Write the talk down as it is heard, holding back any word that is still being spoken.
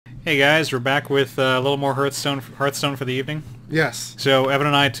Hey guys, we're back with a little more Hearthstone for the evening. Yes. So Evan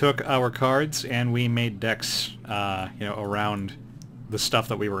and I took our cards and we made decks, around the stuff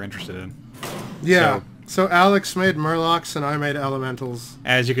that we were interested in. Yeah. So Alex made Murlocs and I made Elementals.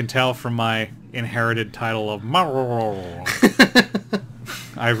 As you can tell from my inherited title of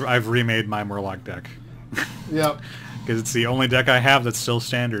I've remade my Murloc deck. Yep. Because it's the only deck I have that's still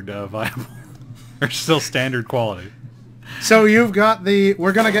standard viable. Or still standard quality. So you've got the...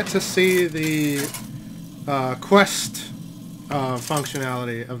 We're going to get to see the quest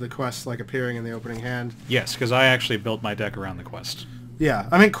functionality of the quest like appearing in the opening hand. Yes, because I actually built my deck around the quest. Yeah.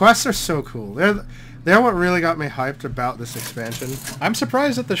 I mean, quests are so cool. They're what really got me hyped about this expansion. I'm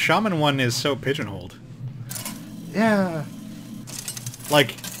surprised that the Shaman one is so pigeonholed. Yeah.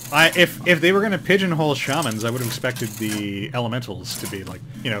 Like, if they were going to pigeonhole Shamans, I would have expected the Elementals to be like,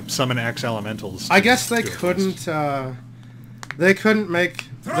 summon X Elementals. I guess they couldn't... They couldn't make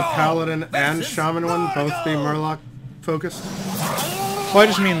the Paladin and Shaman one both be Murloc focused. Well, I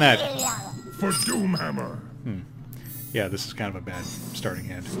just mean that. For Doomhammer. Yeah, this is kind of a bad starting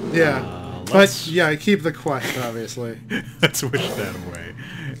hand. Yeah, but yeah, keep the quest obviously. Let's wish that away.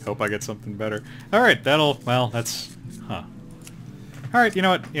 Hope I get something better. All right, that's All right, you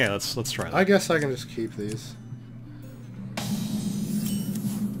know what? Yeah, let's try that. I guess I can just keep these.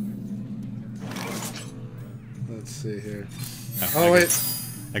 Let's see here. Oh wait.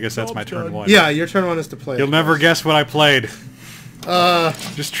 I guess that's my turn one. Yeah, your turn one is to play. You'll never guess what I played.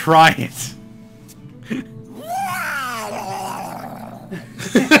 Just try it.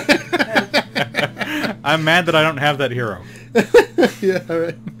 I'm mad that I don't have that hero. Yeah,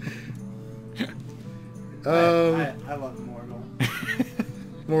 right. I love Morgul.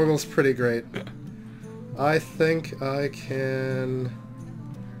 Morgul's pretty great. I think I can...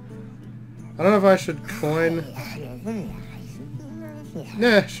 I don't know if I should coin...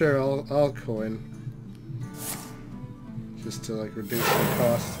 Nah, sure, I'll coin. Just to, like, reduce the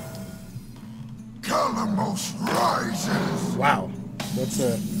cost. Calamos rises! Wow. That's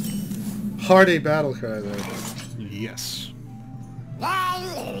a hearty battle cry there. Yes. Ah!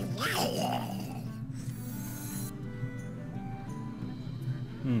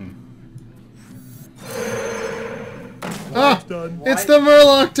 It's the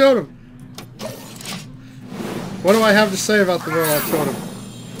Murloc Totem! What do I have to say about the Murloc Totem?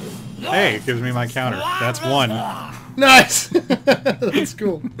 Hey, it gives me my counter. That's one. Nice! That's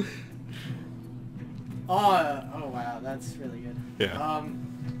cool. Oh wow, that's really good. Yeah.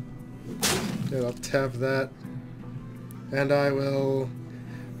 Yeah, I'll tap that. And I will...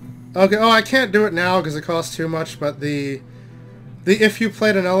 Okay, oh, I can't do it now because it costs too much, but if you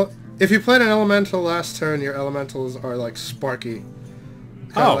played an elemental last turn, your elementals are like sparky.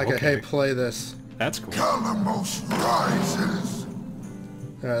 Kind of like a, hey, play this. That's cool. Calamos rises.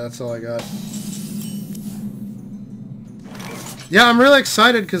 Alright, that's all I got. Yeah, I'm really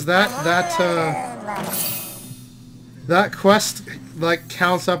excited because that quest like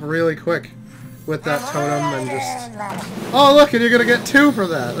counts up really quick with that totem and just... Oh look, and you're gonna get 2 for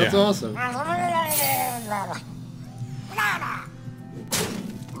that. That's awesome.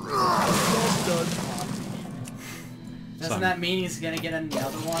 Doesn't that mean he's gonna get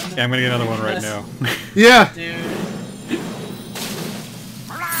another one? Yeah, I'm gonna get another one right now. Yeah. Dude.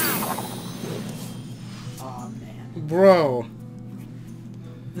 Oh man. Bro.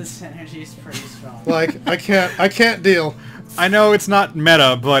 This energy is pretty strong. Like, I can't deal. I know it's not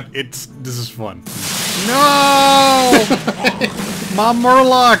meta, but this is fun. No! My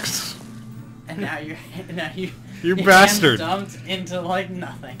Murlocs! And now you You bastard. dumped into like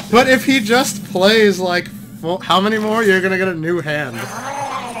nothing. But if he just plays like how many more? You're gonna get a new hand.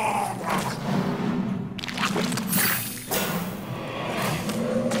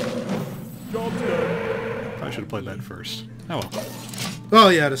 I should have played that first. Oh well. Oh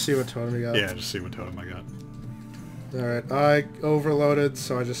yeah, to see what totem you got. Yeah, just see what totem I got. Alright, I overloaded,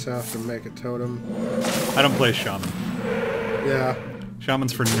 so I just have to make a totem. I don't play Shaman. Yeah.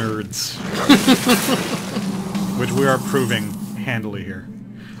 Shaman's for nerds. Which we are proving handily here.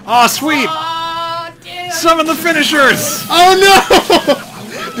 Oh, sweet! Oh, dude. Summon the finishers! Oh no!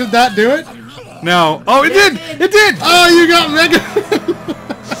 Did that do it? No. Oh, it did! It did! Oh, you got Mega!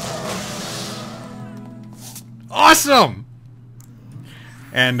 Awesome!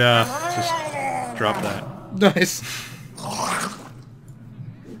 And, just drop that. Nice.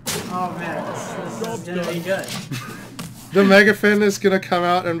 Oh man, this is gonna be good. The Mega Fin is gonna come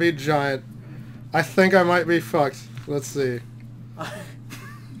out and be giant. I think I might be fucked. Let's see.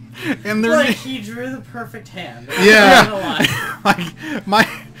 And Like, he drew the perfect hand. Yeah. like,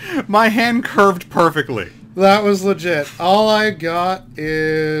 my hand curved perfectly. That was legit. All I got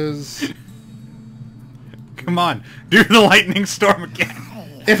is... Come on, do the lightning storm again.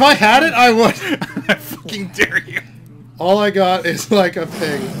 If I had it, I would. I fucking dare you. All I got is like a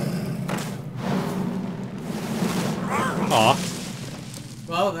ping. Aw.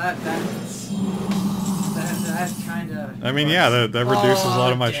 Well, that kind of. I mean, yeah, that reduces a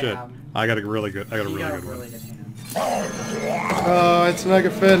lot of my damn. shit. I got a really good. I got a You really got a good really one. good hand. Oh, it's Mega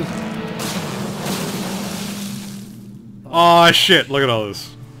Fin. Oh shit! Look at all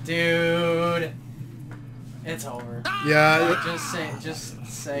this. Dude, it's over. Yeah, Just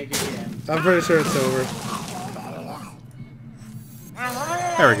say good game. I'm pretty sure it's over.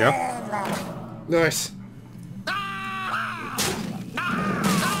 There we go. Nice.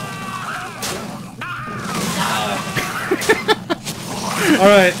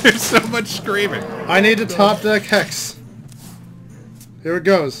 Alright, There's so much screaming. I need to top deck Hex. Here it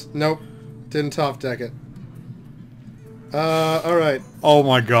goes. Nope. Didn't top deck it. Alright. Oh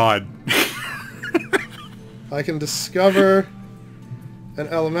my god. I can discover an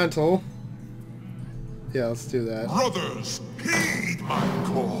elemental. Yeah, let's do that. Brothers, heed my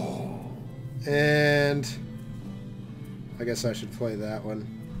call. And I guess I should play that one.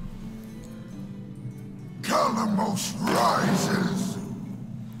 Calamos rises.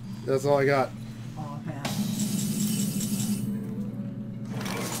 That's all I got. Oh man.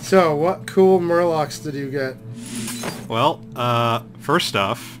 So, what cool Murlocs did you get? Well, first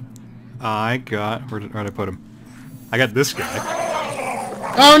off, I got... Where'd I put him? I got this guy.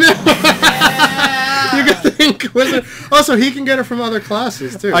 Oh no! You got the Inquisitor. Also, he can get it from other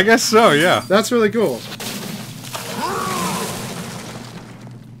classes too. I guess so, yeah. That's really cool.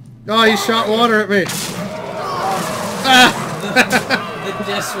 Oh, he shot water at me. The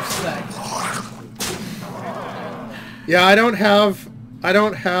disrespect. Yeah, I don't have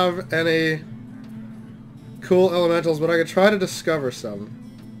any cool elementals, but I could try to discover some.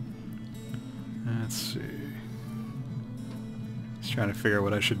 Let's see. Just trying to figure out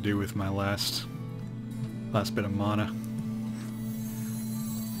what I should do with my last bit of mana.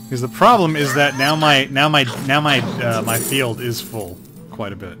 Because the problem is that now my field is full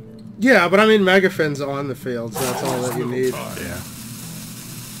quite a bit. Yeah, but I mean Megafin's on the field, so that's all that you need. Yeah.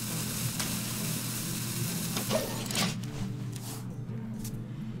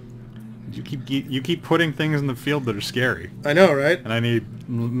 You keep putting things in the field that are scary, I know, right? and I need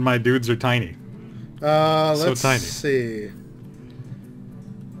my dudes are tiny. Let's tiny. see.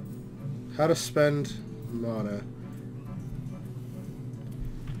 How to spend mana.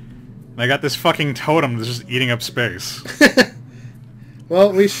 I got this fucking totem that's just eating up space.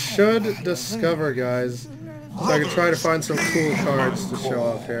 Well, we should discover, guys. So I can try to find some cool cards to show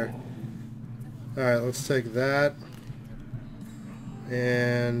off here. Alright, let's take that.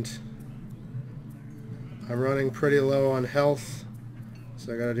 And I'm running pretty low on health,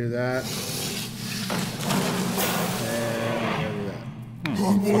 so I gotta do that. And I gotta do that.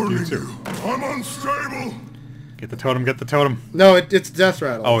 I'm warning you too. you. I'm unstable. Get the totem, get the totem. No, it's Death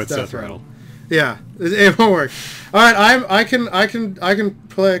Rattle. Oh, it's Death Rattle. Yeah, it won't work. All right, I can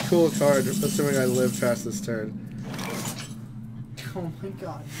play a cool card, assuming I live past this turn. Oh my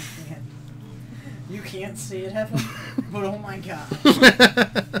god, you can't. You can't see it, Heaven? But oh my god.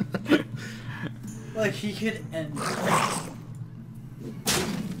 Like, he could end it.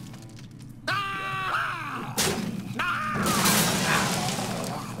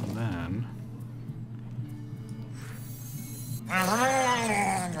 And then...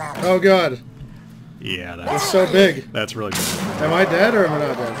 Oh god, Yeah, it's that's so big. really good. Am I dead or am I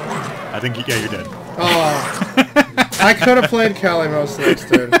not dead? I think, yeah, you're dead. Oh, I could have played Kalimos next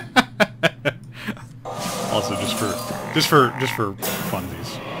turn. Also, just for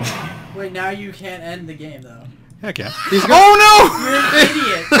funsies. Wait, now you can't end the game, though. Heck yeah. He's got- Oh You're an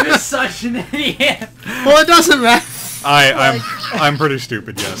idiot! You're such an idiot! Well, it doesn't matter. no! I'm pretty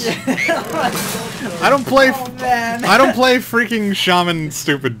stupid. Yes. I don't play. Oh man! I don't play freaking shaman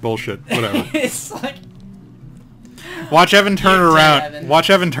stupid bullshit. Whatever. It's like... Watch Evan turn it You're dead, around. Evan. Watch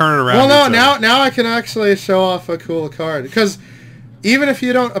Evan turn it around. Well, no, It's, now I can actually show off a cool card because even if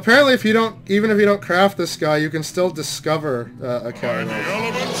you don't, apparently if you don't craft this guy, you can still discover a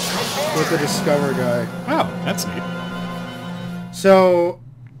Kalimos with the discover guy. Oh, that's neat. So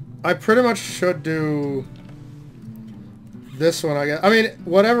I pretty much should do this one, I guess. I mean,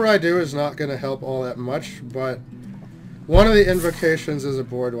 whatever I do is not going to help all that much, but one of the invocations is a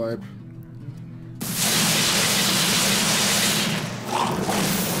board wipe.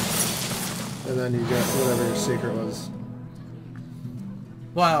 And then you get whatever your secret was.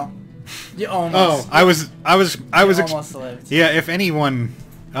 Wow. You almost... Oh, I was. You almost lived. Yeah, if anyone.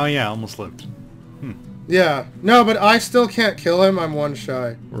 Oh yeah, I almost lived. Yeah. No, but I still can't kill him. I'm one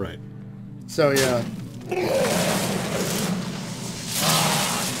shy. Right. So, yeah.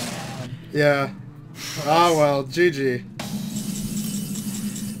 Yeah. Ah, well. GG.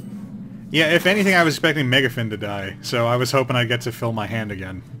 Yeah, if anything, I was expecting Megafin to die, so I was hoping I'd get to fill my hand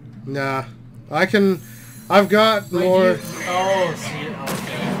again. Nah. I can... I've got Wait, more... oh, see,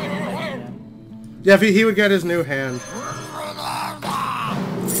 okay. Yeah, if he would get his new hand.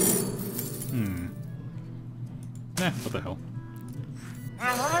 What the hell?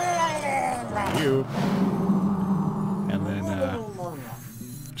 You. And then,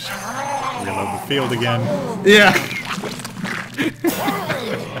 just reload the field again. Yeah.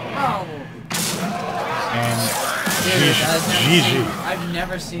 And Dude, GG. I've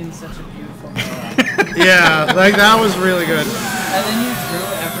never seen such a beautiful bow. Yeah, like, that was really good. And then you drew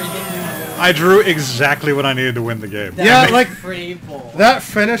everything you drew. I drew exactly what I needed to win the game. That Yeah, was like, pretty bold. that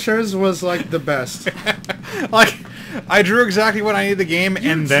finishers was, like, the best. Like, I drew exactly what I needed the game,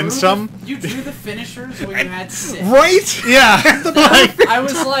 and then some. You drew the finishers when you had 6. Right? Yeah. Like, I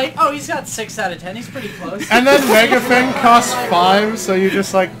was like, oh, he's got 6 out of 10. He's pretty close. and then Megafin costs 5, so you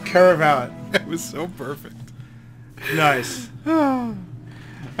just, like, curve out. It was so perfect. Nice.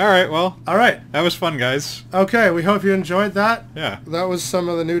 Alright, well, Alright. that was fun, guys. Okay, we hope you enjoyed that. Yeah. That was some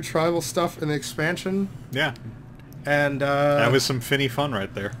of the new tribal stuff in the expansion. Yeah. And, That was some finny fun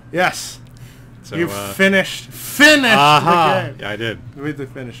right there. yes. So, You finished the game. Yeah, I did. With the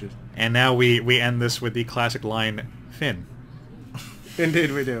finishers. And now we end this with the classic line, Finn.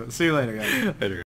 Indeed we do. See you later, guys. Later.